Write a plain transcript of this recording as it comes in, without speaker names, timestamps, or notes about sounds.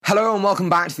Hello and welcome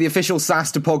back to the official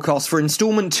SaaStr podcast for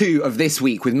installment 2 of this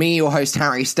week with me, your host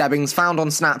Harry Stebbings, found on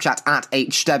Snapchat at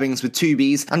hstebbings with 2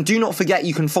 Bs. And do not forget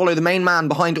you can follow the main man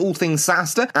behind all things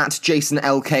SaaStr at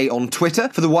JasonLK on Twitter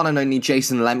for the one and only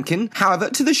Jason Lemkin. However,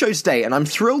 to the show today, and I'm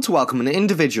thrilled to welcome an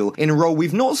individual in a role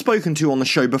we've not spoken to on the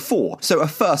show before, so a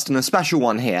first and a special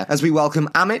one here, as we welcome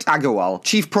Amit Agarwal,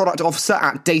 Chief Product Officer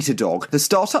at Datadog, the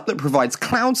startup that provides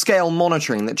cloud-scale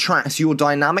monitoring that tracks your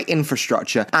dynamic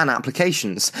infrastructure and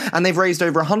applications. And they've raised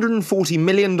over $140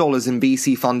 million in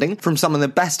VC funding from some of the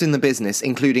best in the business,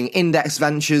 including Index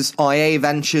Ventures, IA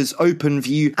Ventures,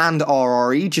 OpenView, and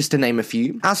RRE, just to name a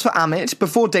few. As for Amit,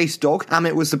 before Datadog,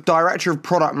 Amit was the Director of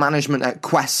Product Management at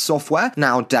Quest Software,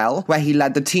 now Dell, where he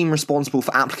led the team responsible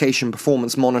for application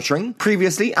performance monitoring.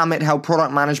 Previously, Amit held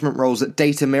product management roles at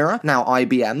Data Mirror, now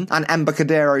IBM, and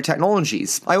Embarcadero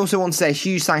Technologies. I also want to say a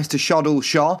huge thanks to Shardul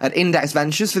Shah at Index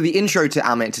Ventures for the intro to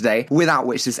Amit today, without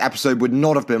which this episode would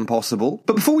not have been possible.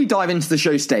 But before we dive into the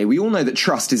show today, we all know that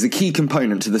trust is a key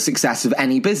component to the success of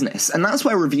any business, and that's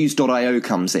where Reviews.io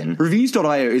comes in.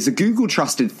 Reviews.io is a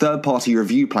Google-trusted third-party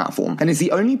review platform, and is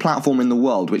the only platform in the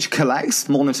world which collects,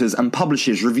 monitors, and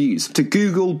publishes reviews to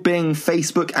Google, Bing,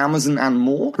 Facebook, Amazon, and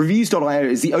more. Reviews.io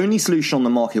is the only solution on the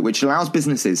market which allows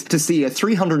businesses to see a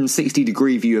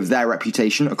 360-degree view of their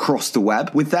reputation across the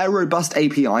web, with their robust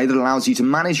API that allows you to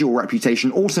manage your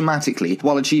reputation automatically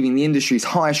while achieving the industry's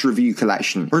highest review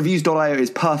collection. Reviews.io is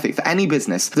perfect for any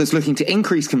business that's looking to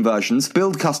increase conversions,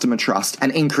 build customer trust,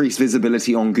 and increase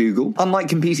visibility on Google. Unlike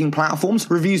competing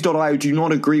platforms, Reviews.io do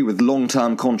not agree with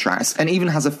long-term contracts and even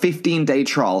has a 15-day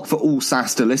trial for all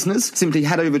SaaStr listeners. Simply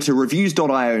head over to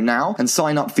Reviews.io now and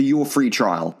sign up for your free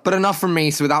trial. But enough from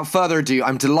me, so without further ado,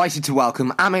 I'm delighted to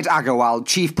welcome Amit Agarwal,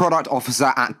 Chief Product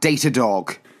Officer at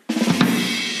Datadog.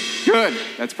 Good.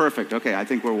 That's perfect. Okay, I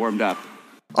think we're warmed up.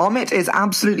 Amit, it's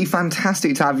absolutely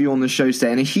fantastic to have you on the show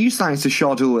today, and a huge thanks to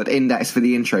Shardul at Index for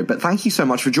the intro, but thank you so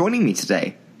much for joining me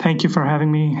today. Thank you for having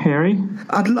me, Harry.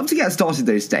 I'd love to get started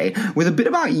though today with a bit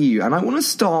about you, and I want to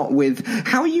start with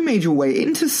how you made your way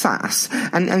into SaaS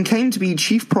and came to be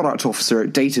Chief Product Officer at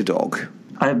Datadog.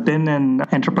 I've been in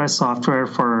enterprise software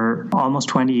for almost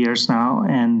 20 years now,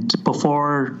 and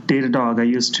before Datadog, I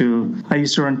used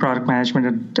to run product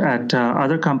management at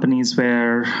other companies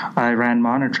where I ran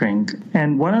monitoring.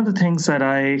 And one of the things that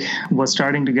I was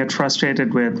starting to get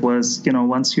frustrated with was,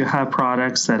 once you have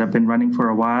products that have been running for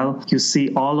a while, you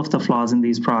see all of the flaws in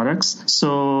these products.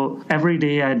 So every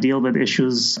day I deal with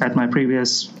issues at my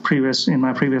previous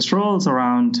roles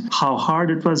around how hard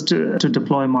it was to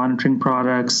deploy monitoring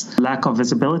products, lack of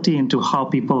visibility into how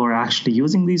people were actually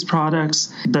using these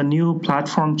products, the new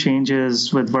platform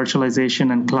changes with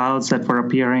virtualization and clouds that were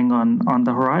appearing on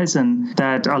the horizon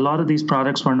that a lot of these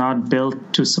products were not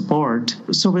built to support.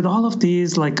 So with all of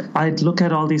these, I'd look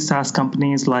at all these SaaS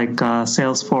companies like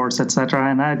Salesforce, etc.,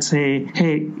 and I'd say,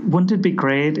 hey, wouldn't it be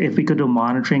great if we could do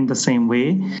monitoring the same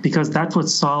way? Because that would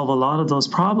solve a lot of those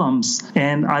problems.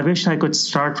 And I wish I could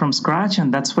start from scratch,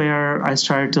 and that's where I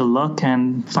started to look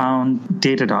and found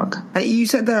Datadog. You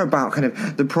said there about kind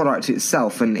of the product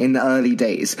itself and in the early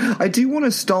days. I do want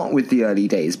to start with the early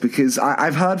days because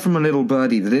I've heard from a little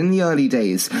birdie that in the early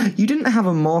days you didn't have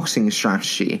a marketing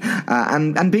strategy,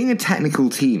 and being a technical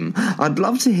team, I'd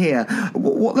love to hear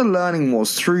what the learning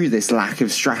was through this lack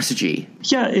of strategy.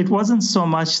 Yeah, it wasn't so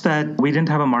much that we didn't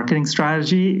have a marketing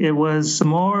strategy. It was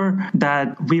more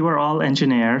that we were all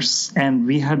engineers and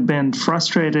we had been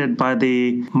frustrated by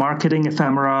the marketing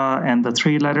ephemera and the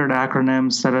three-lettered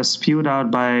acronyms that are spewed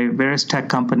out by various tech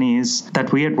companies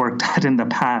that we had worked at in the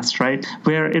past, right?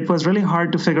 Where it was really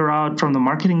hard to figure out from the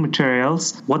marketing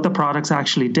materials what the products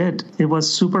actually did. It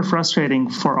was super frustrating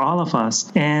for all of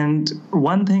us. And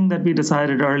one thing that we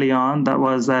decided early on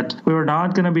was that we were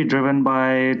not going to be driven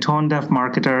by tone-deaf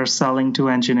marketers selling to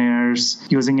engineers,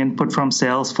 using input from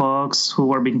sales folks who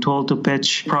were being told to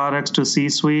pitch products to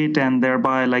C-suite and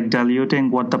thereby diluting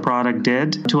what the product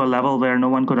did to a level where no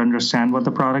one could understand what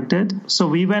the product did. So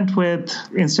we went with,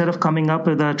 instead of coming up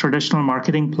with a traditional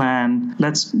marketing plan,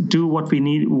 let's do what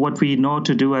we know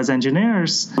to do as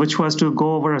engineers, which was to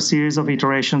go over a series of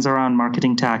iterations around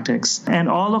marketing tactics. And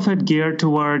all of it geared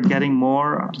toward getting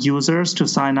more users to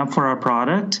sign up for our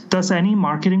product. Thus, any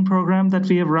marketing program that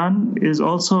we have run is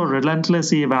also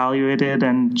relentlessly evaluated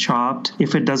and chopped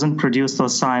if it doesn't produce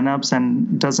those signups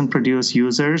and doesn't produce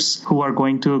users who are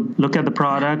going to look at the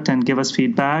product and give us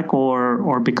feedback or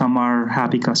or become our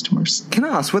happy customers. Can I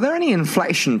ask, were there any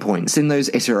inflection points in those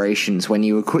iterations when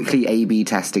you were quickly A/B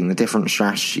testing the different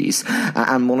strategies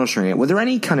and monitoring it? Were there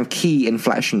any kind of key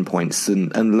inflection points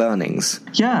and learnings?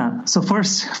 Yeah. So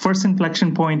first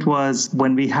inflection point was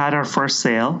when we had our first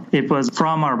sale. It was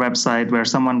from our website where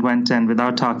someone went and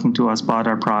without talking to us bought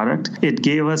our product. It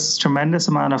gave us tremendous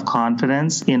amount of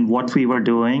confidence in what we were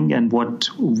doing and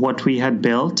what we had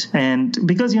built. And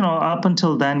because, up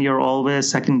until then, you're always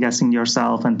second guessing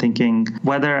yourself and thinking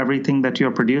whether everything that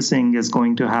you're producing is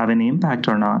going to have any impact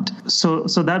or not. So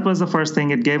that was the first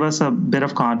thing. It gave us a bit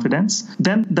of confidence.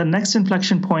 Then the next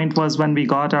inflection point was when we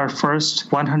got our first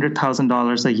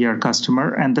 $100,000 a year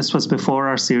customer, and this was before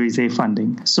our Series A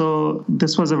funding. So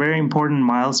this was a very important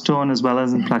milestone as well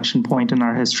as inflection point in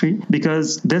our history,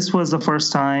 because this was the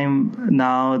first time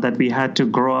now that we had to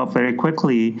grow up very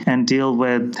quickly and deal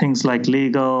with things like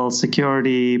legal,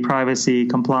 security, privacy,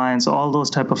 compliance, all those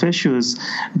type of issues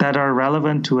that are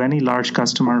relevant to any large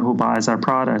customer who buys our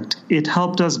product. It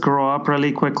helped us grow up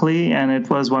really quickly, and it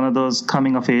was one of those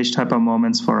coming of age type of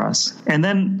moments for us. And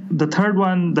then the third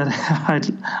one that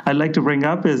I'd like to bring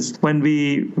up is when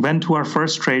we went to our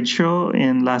first trade show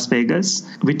in Las Vegas.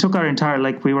 We took our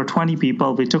we were 20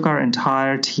 people. We took our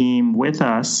entire team with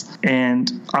us,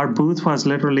 and our booth was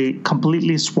literally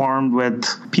completely swarmed with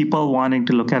people wanting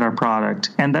to look at our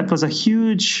product. And that was a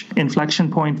huge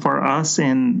inflection point for us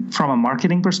from a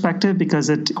marketing perspective, because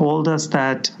it told us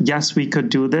that, yes, we could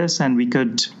do this and we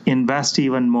could invest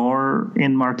even more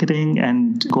in marketing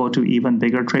and go to even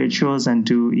bigger trade shows and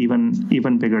do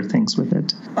even bigger things with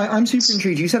it. I'm super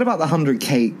intrigued. You said about the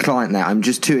 100K client there. I'm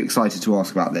just too excited to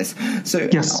ask about this. So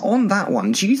yes. On that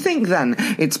one, do you think then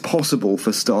it's possible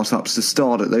for startups to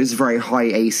start at those very high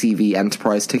ACV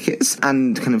enterprise tickets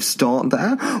and kind of start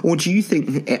there? Or do you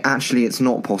think it's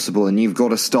not possible and you've got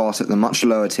to start at the much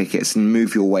lower tickets and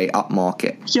move your way up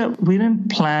market? Yeah, we didn't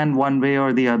plan one way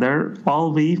or the other.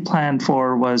 All we planned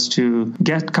for was to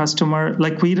get customer,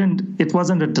 it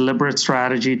wasn't a deliberate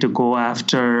strategy to go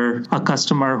after a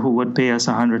customer who would pay us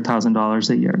 $100,000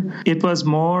 a year. It was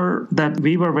more that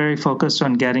we were very focused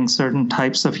on getting certain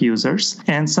types of users.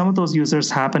 And some of those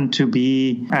users happened to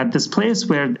be at this place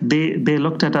where they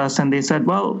looked at us and they said,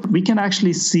 well, we can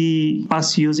actually see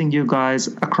us using you guys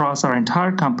across our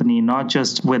entire company, not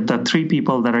just with the 3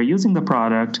 people that are using the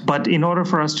product. But in order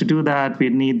for us to do that, we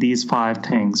need these 5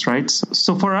 things, right?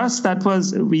 So for us,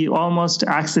 we almost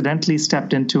accidentally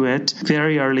stepped into it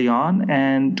very early on,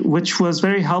 and which was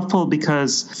very helpful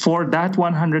because for that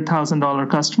 $100,000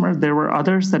 customer, there were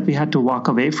others that we had to walk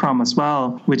away from as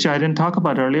well, which I didn't talk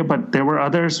about earlier, but there were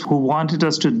others who wanted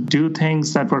us to do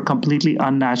things that were completely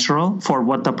unnatural for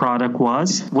what the product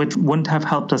was, which wouldn't have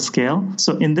helped us scale.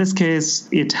 So in this case,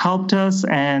 it helped us,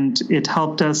 and it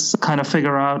helped us kind of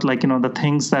figure out the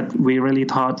things that we really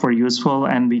thought were useful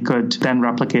and we could then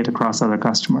replicate across other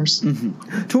customers.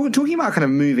 Mm-hmm. Talking about kind of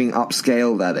moving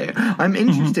upscale there, though, I'm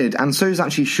interested, and so is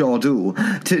actually Shardul,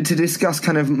 to discuss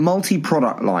kind of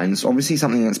multi-product lines, obviously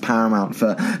something that's paramount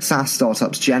for SaaS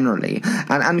startups generally,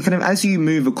 and kind of as you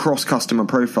move across customer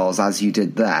profiles, as you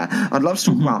did there, I'd love to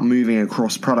talk about moving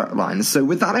across product lines. So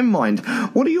with that in mind,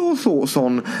 what are your thoughts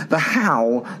on the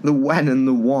how, the when, and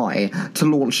the why to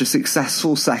launch a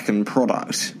successful second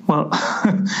product? Well,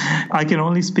 I can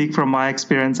only speak from my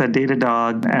experience at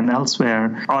Datadog and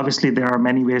elsewhere. Obviously, there are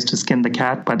many ways to skin the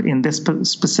cat, but in this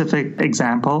specific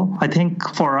example, I think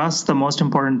for us, the most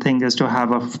important thing is to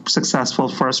have a successful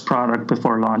first product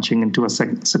before launching into a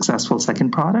successful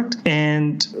second product.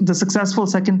 And the successful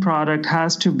second product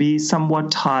has to be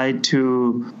somewhat tied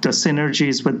to the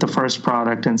synergies with the first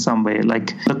product in some way.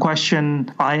 Like the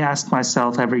question I ask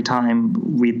myself every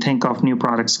time we think of new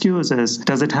product SKUs is,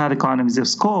 does it have economies of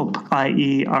scope?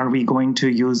 I.e., are we going to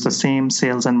use the same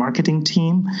sales and marketing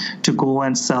team to go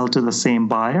and sell to the same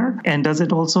buyer? And does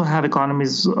it also have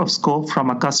economies of scope from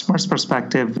a customer's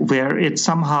perspective, where it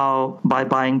somehow, by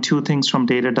buying 2 things from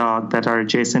Datadog that are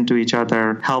adjacent to each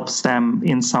other, helps them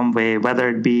in some way, whether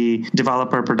it be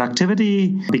developer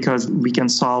productivity, because we can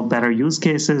solve better use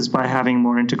cases by having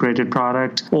more integrated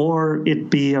product, or it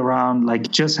be around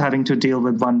just having to deal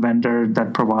with one vendor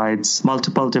that provides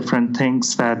multiple different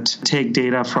things that take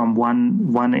data from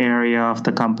one area of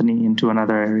the company into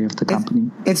another area of the company.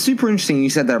 It's super interesting you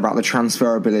said there about the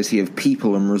transferability of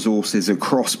people and resources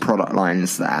across product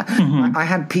lines there. Mm-hmm. I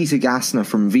had Peter Gassner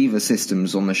from Viva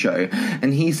Systems on the show,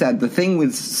 and he said the thing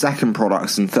with second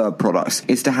products and third products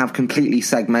is to have completely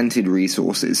segmented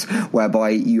resources, whereby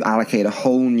you allocate a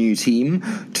whole new team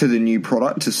to the new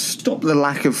product to stop the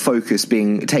lack of focus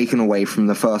being taken away from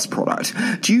the first product.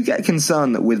 Do you get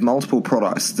concerned that with multiple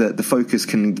products that the focus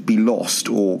can be lost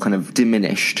or kind of diminished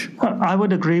diminished? I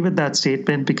would agree with that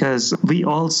statement because we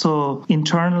also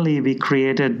internally we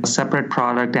created separate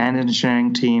product and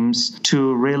engineering teams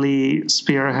to really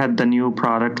spearhead the new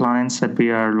product lines that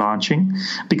we are launching.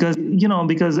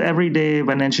 Because every day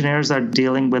when engineers are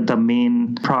dealing with the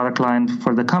main product line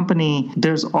for the company,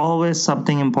 there's always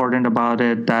something important about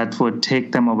it that would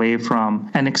take them away from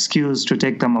an excuse to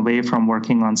take them away from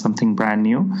working on something brand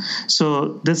new.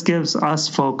 So this gives us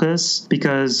focus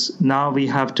because now we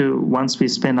have to, once we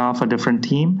spin off a different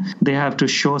team, they have to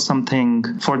show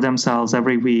something for themselves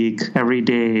every week, every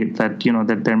day that,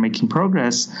 that they're making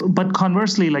progress. But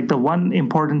conversely, like the one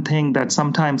important thing that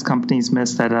sometimes companies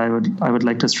miss that I would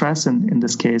like to stress in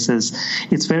this case is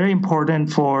it's very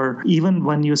important for even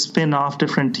when you spin off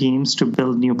different teams to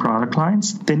build new product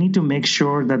lines, they need to make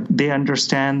sure that they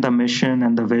understand the mission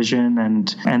and the vision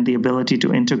and the ability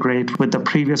to integrate with the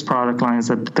previous product lines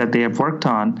that they have worked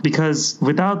on. Because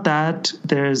without that,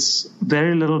 there's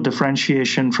very little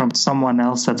differentiation from someone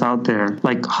else that's out there.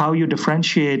 Like how you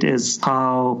differentiate is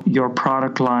how your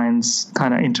product lines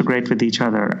kind of integrate with each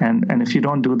other. And if you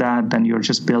don't do that, then you're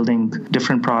just building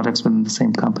different products within the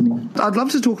same company. I'd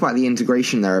love to talk about the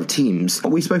integration there of teams.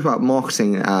 We spoke about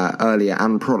marketing earlier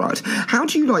and product. How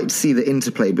do you like to see the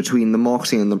interplay between the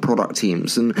marketing and the product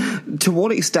teams? And to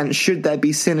what extent should there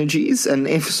be synergies? And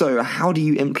if so, how do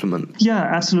you implement? Yeah,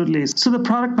 absolutely. So the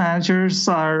product managers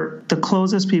are the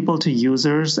closest people to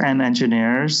users and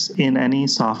engineers in any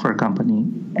software company.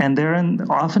 And they're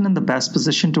often in the best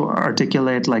position to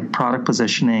articulate like product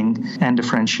positioning and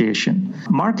differentiation.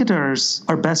 Marketers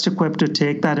are best equipped to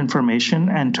take that information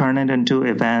and turn it into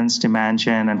events, demand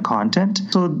gen, and content.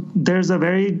 So there's a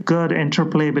very good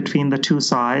interplay between the two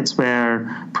sides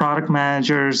where product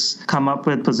managers come up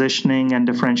with positioning and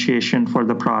differentiation for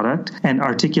the product and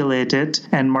articulate it,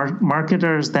 and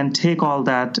marketers then take all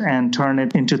that and turn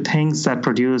it into things that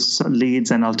produce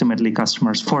leads and ultimately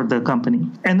customers for the company.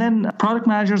 And then product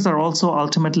managers are also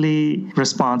ultimately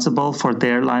responsible for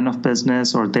their line of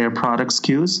business or their product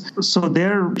SKUs. So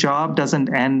their job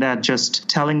doesn't end at just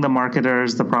telling the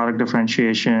marketers the product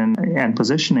differentiation and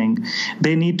positioning.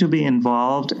 They need to be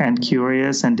involved and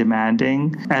curious and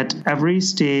demanding at every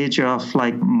stage of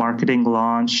like marketing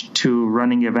launch to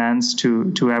running events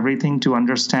to everything to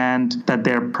understand that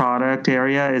their product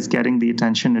area is getting the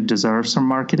attention it deserves from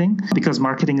marketing, because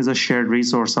marketing is a shared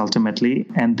resource ultimately,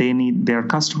 and they need their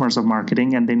customers of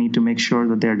marketing, and they need to make sure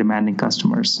that they're demanding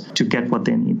customers to get what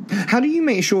they need. How do you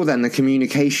make sure then the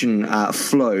communication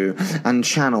flow and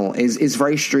channel is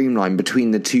very streamlined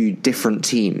between the two different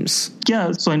teams?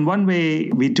 Yeah, so in one way,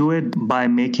 we do it by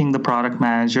making the product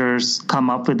managers come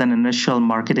up with an initial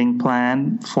marketing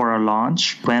plan for a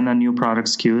launch when a new product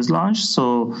SKU is launched.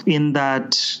 So in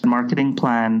that marketing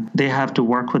plan, they have to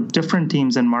work with different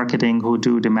teams in marketing who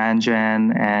do demand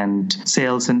gen and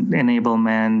sales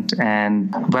enablement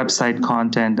and website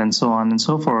content and so on and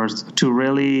so forth to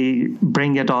really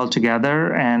bring it all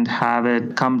together and have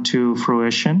it come to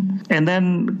fruition. And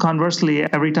then conversely,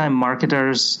 every time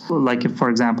marketers, like if, for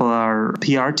example, our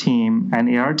PR team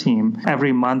and AR team,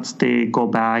 every month they go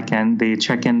back and they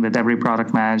check in with every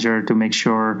product manager to make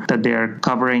sure that they're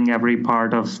covering every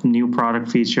part of new product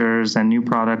features and new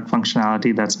product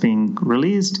functionality that's being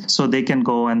released so they can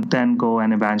go and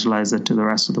evangelize it to the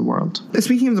rest of the world.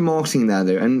 Speaking of the marketing there,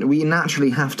 though, and we naturally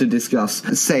have to discuss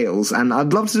sales, and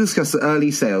I'd love to discuss the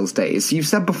early sales days. You've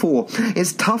said before,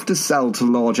 it's tough to sell to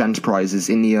large enterprises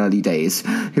in the early days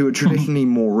who are traditionally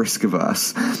more risk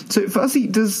averse. So firstly,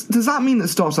 does that mean that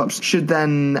startups should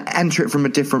then enter it from a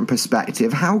different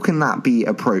perspective? How can that be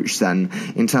approached then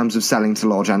in terms of selling to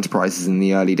large enterprises in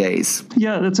the early days?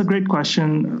 Yeah, that's a great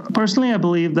question. Personally, I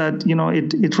believe that,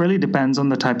 it really depends on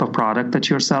the type of product that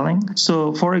you're selling.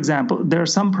 So, for example, there are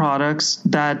some products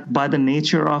that by the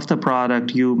nature of the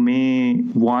product, you may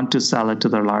want to sell it to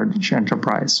the large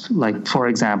enterprise. Like, for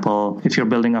example, if you're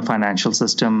building a financial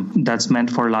system that's meant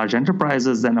for large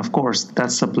enterprises, then of course,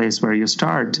 that's the place where you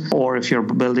start. Or if you're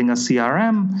building a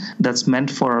CRM that's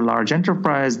meant for a large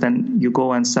enterprise, then you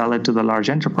go and sell it to the large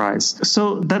enterprise.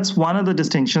 So that's one of the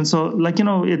distinctions. So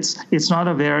it's not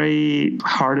a very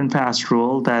hard and fast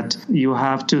rule that you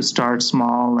have to start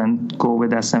small and go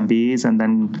with SMBs and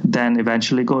then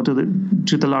eventually go to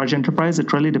the large enterprise.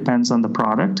 It really depends on the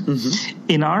product. Mm-hmm.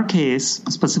 In our case,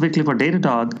 specifically for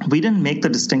Datadog, we didn't make the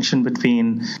distinction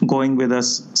between going with a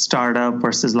startup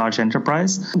versus large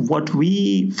enterprise. What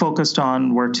we focused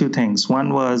on were two things.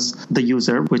 One was the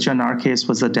user, which in our case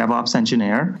was a DevOps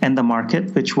engineer, and the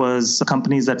market, which was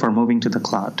companies that were moving to the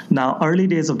cloud. Now, early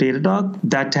days of Datadog,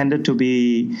 that tended to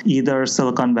be either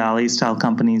Silicon Valley style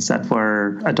companies that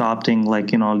were adopting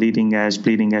bleeding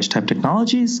edge type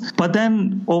technologies. But then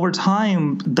then over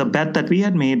time, the bet that we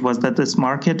had made was that this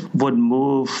market would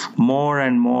move more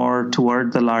and more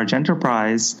toward the large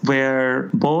enterprise, where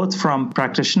both from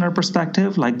practitioner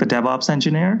perspective, like the DevOps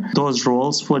engineer, those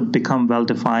roles would become well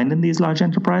defined in these large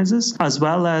enterprises, as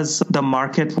well as the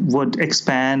market would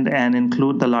expand and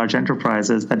include the large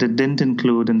enterprises that it didn't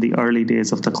include in the early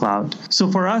days of the cloud.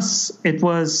 So for us, it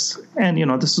was, and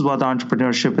this is what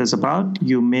entrepreneurship is about.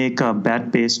 You make a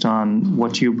bet based on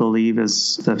what you believe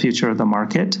is the future of the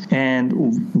market.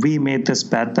 And we made this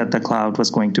bet that the cloud was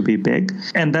going to be big.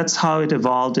 And that's how it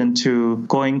evolved into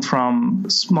going from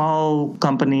small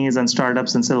companies and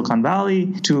startups in Silicon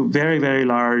Valley to very, very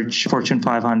large Fortune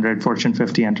 500, Fortune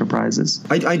 50 enterprises.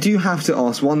 I do have to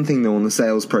ask one thing, though, on the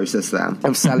sales process there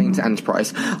of selling to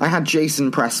enterprise. I had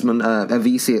Jason Pressman, a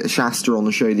VC at SaaStr, on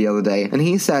the show the other day, and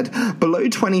he said below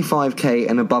 25K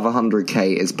and above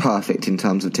 100K is perfect in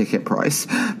terms of ticket price.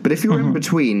 But if you're in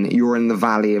between, you're in the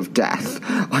valley of death.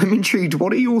 I'm intrigued.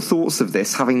 What are your thoughts of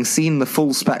this, having seen the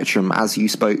full spectrum as you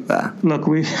spoke there? Look,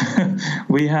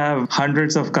 we have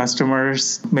hundreds of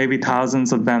customers, maybe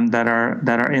thousands of them that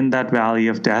are in that valley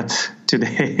of death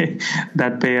today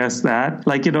that pay us that.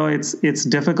 It's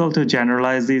difficult to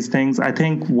generalize these things. I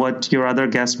think what your other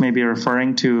guest may be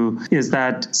referring to is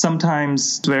that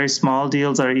sometimes very small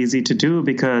deals are easy to do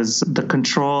because the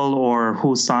control or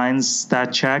who signs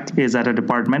that check is at a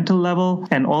departmental level.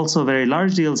 And also very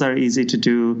large deals are easy to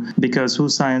do because who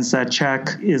signs that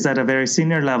check is at a very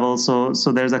senior level. So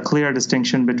there's a clear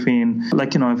distinction between,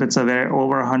 if it's a very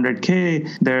over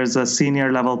 100K, there's a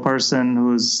senior level person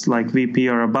who's like VP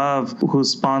or above,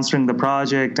 who's sponsoring the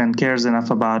project and cares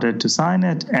enough about it to sign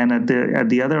it. And at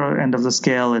the other end of the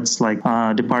scale, it's like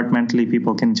departmentally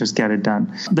people can just get it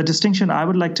done. The distinction I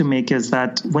would like to make is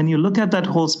that when you look at that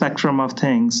whole spectrum of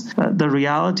things, the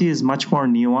reality is much more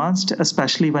nuanced,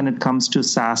 especially when it comes to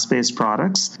SaaS-based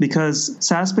products, because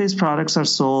SaaS-based products are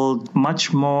sold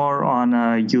much more on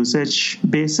a usage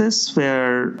basis,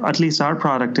 where at least our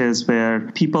product is, where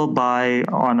people buy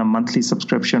on a monthly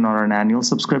subscription or an annual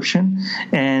subscription,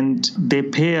 and they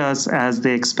pay us as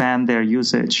they expand their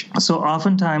usage. So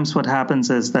oftentimes what happens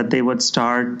is that they would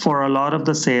start, for a lot of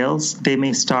the sales, they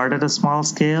may start at a small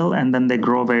scale and then they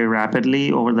grow very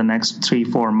rapidly over the next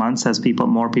 3-4 months as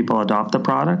more people adopt the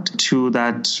product to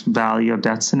that valley of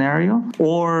death scenario.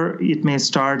 Or it may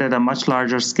start at a much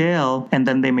larger scale and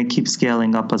then they may keep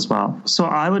scaling up as well. So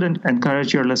I would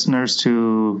encourage your listeners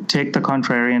to take the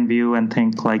contrarian view and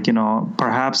think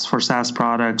perhaps for SaaS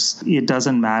products, it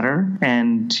doesn't matter.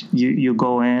 And you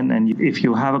go in, and if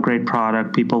you have a great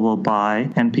product, people will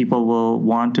buy and people will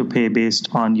want to pay based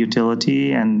on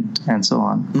utility and so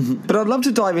on. Mm-hmm. But I'd love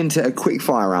to dive into a quick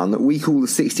fire round that we call the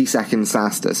 60-second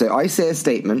SaaStr. So I say a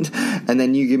statement and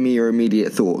then you give me your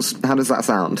immediate thoughts. How does that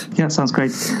sound? Yeah, sounds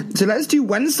great. So let's do,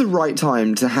 when's the right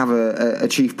time to have a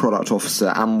chief product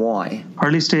officer and why?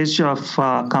 Early stage of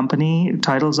company,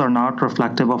 titles are not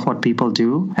reflective of what people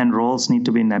do and roles need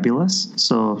to be nebulous.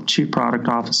 So chief product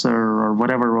officer or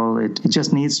whatever role, it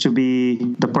just needs to be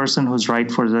the person who's right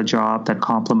for the job that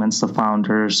complements the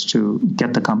founders to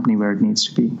get the company where it needs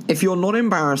to be. If you're not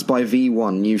embarrassed by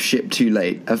V1, you've shipped too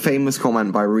late. A famous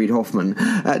comment by Reid Hoffman.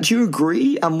 Do you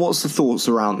agree? And what's the thoughts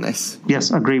around this?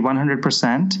 Yes, agree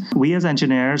 100%. We as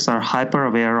engineers are hyper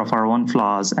aware of our own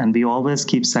flaws, and we always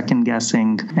keep second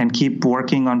guessing and keep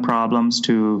working on problems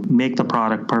to make the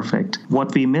product perfect.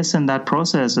 What we miss in that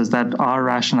process is that our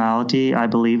rationality, I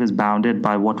believe, is bounded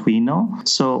by what we know.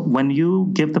 So when you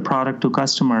give the product to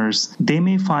customers, they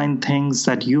may find things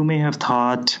that you may have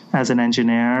thought as an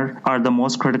engineer are the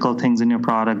most critical things in your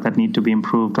product that need to be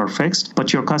improved or fixed,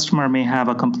 but your customer may have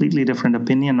a completely different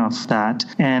opinion of that.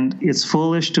 And it's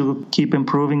foolish to keep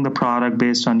improving the product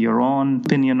based on your own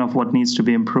opinion of what needs to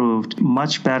be improved.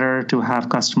 Much better to have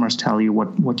customers tell you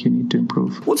what you need to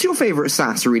improve. What's your favorite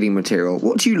SaaS reading material?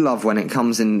 What do you love when it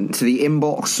comes into the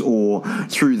inbox or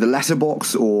through the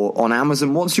letterbox or on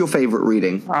Amazon? What's your favorite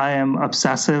reading? I am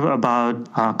obsessive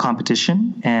about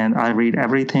competition, and I read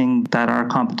everything that our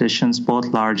competitions, both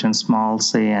large and small,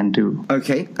 say and do.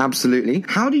 Okay, absolutely.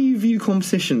 How do you view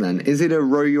competition then? Is it a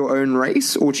row your own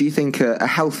race, or do you think a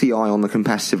healthy eye on the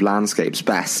competitive landscape's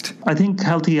best? I think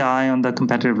healthy eye on the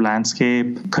competitive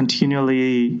landscape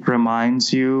continually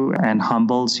reminds you and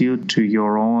humbles you to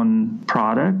your own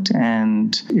product,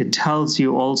 and it tells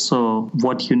you also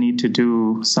what you need to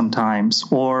do sometimes,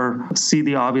 or see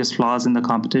the obvious flaws in the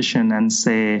competition and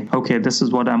say, okay, this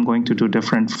is what I'm going to do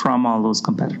different from all those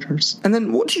competitors. And then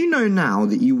what do you know now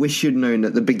that you wish you'd known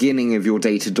at the beginning of your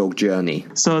Datadog journey?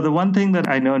 So the one thing that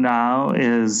I know now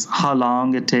is how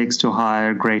long it takes to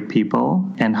hire great people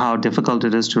and how difficult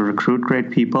it is to recruit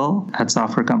great people at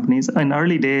software companies. In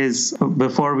early days,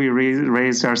 before we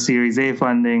raised our Series A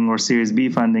funding or Series B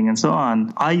funding and so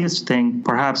on, I used to think,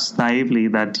 perhaps naively,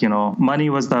 that money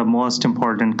was the most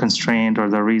important constraint or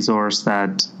the resource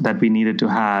that we needed to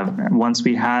have. Once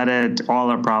we had it, all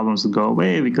our problems would go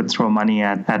away. We could throw money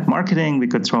at marketing, we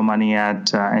could throw money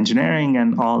at engineering,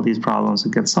 and all these problems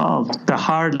would get solved. The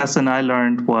hard lesson I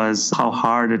learned was how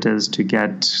hard it is to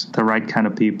get the right kind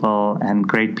of people and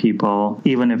great people,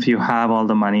 even if you have all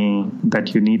the money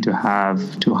that you need to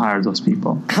have to hire those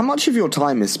people. How much of your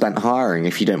time is spent hiring,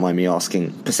 if you don't mind me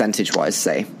asking, percentage-wise,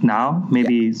 say? Now,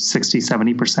 maybe 60,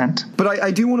 70%. But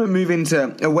I do want to move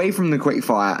away from the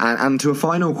quickfire and to a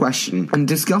final question and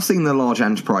discussing the large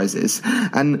enterprises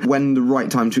and when the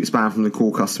right time to expand from the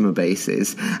core customer base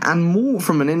is, and more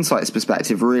from an insights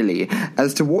perspective, really,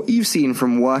 as to what you've seen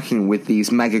from working with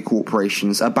these mega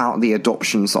corporations about the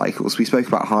adoption cycles. We spoke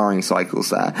about hiring cycles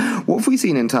there. What have we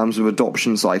seen in terms of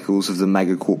adoption cycles of the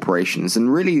mega corporations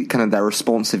and really kind of their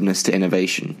responsiveness to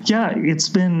innovation? Yeah, it's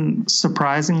been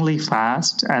surprisingly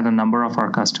fast at a number of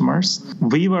our customers.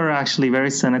 We were actually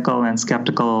very cynical and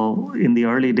skeptical in the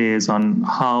early days on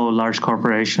how large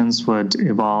corporations would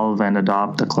evolve and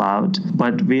adopt the cloud.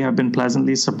 But we have been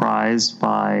pleasantly surprised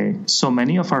by so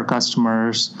many of our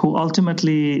customers who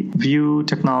ultimately view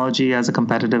technology as a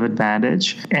competitive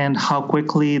advantage and how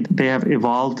quickly they have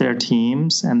evolved their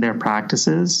teams and their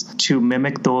practices to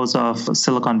mimic those of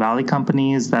Silicon Valley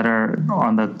companies that are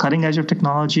on the cutting edge of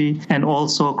technology, and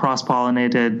also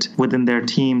cross-pollinated within their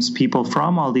teams people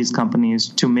from all these companies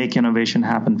to make innovation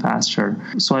happen faster.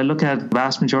 So I look at the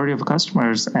vast majority of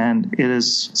customers, and it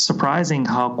is surprising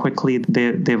how quickly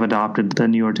they've adopted the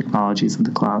newer technologies in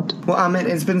the cloud. Well, Amit,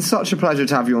 it's been such a pleasure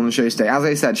to have you on the show today. As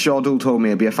I said, Shardul told me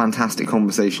it'd be a fantastic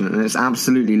conversation, and it's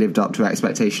absolutely lived up to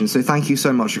expectations. So thank you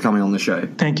so much for coming on the show.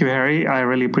 Thank you, Harry. I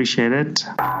really appreciate it.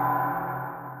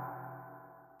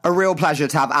 A real pleasure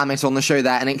to have Amit on the show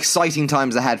there, and exciting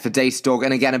times ahead for Datadog.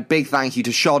 And again, a big thank you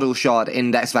to Shardul Shah at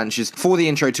Index Ventures for the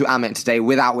intro to Amit today,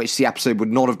 without which the episode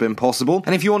would not have been possible.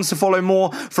 And if you want to follow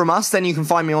more from us, then you can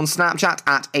find me on Snapchat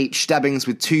at hstebbings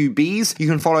with 2 B's. You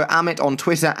can follow Amit on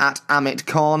Twitter at Amit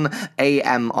Khan,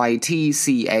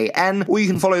 AmitCan, or you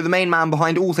can follow the main man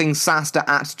behind all things SaaStr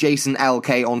at Jason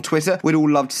LK on Twitter. We'd all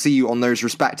love to see you on those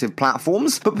respective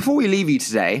platforms. But before we leave you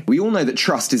today, we all know that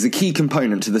trust is a key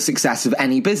component to the success of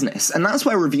any business, and that's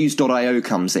where Reviews.io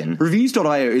comes in.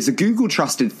 Reviews.io is a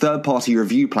Google-trusted third-party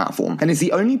review platform and is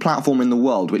the only platform in the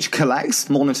world which collects,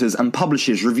 monitors, and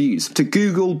publishes reviews to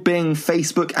Google, Bing,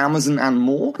 Facebook, Amazon, and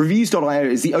more. Reviews.io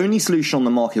is the only solution on the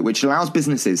market which allows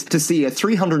businesses to see a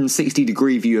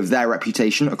 360-degree view of their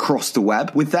reputation across the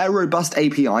web, with their robust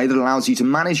API that allows you to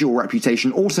manage your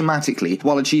reputation automatically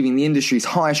while achieving the industry's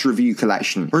highest review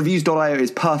collection. Reviews.io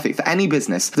is perfect for any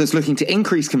business that's looking to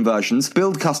increase conversions,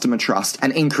 build customer trust,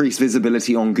 and increase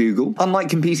visibility on Google. Unlike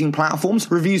competing platforms,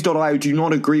 Reviews.io do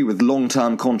not agree with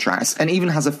long-term contracts and even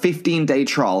has a 15-day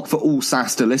trial for all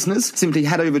SaaStr listeners. Simply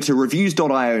head over to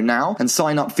Reviews.io now and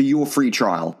sign up for your free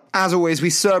trial. As always, we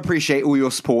so appreciate all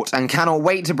your support and cannot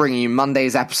wait to bring you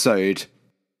Monday's episode.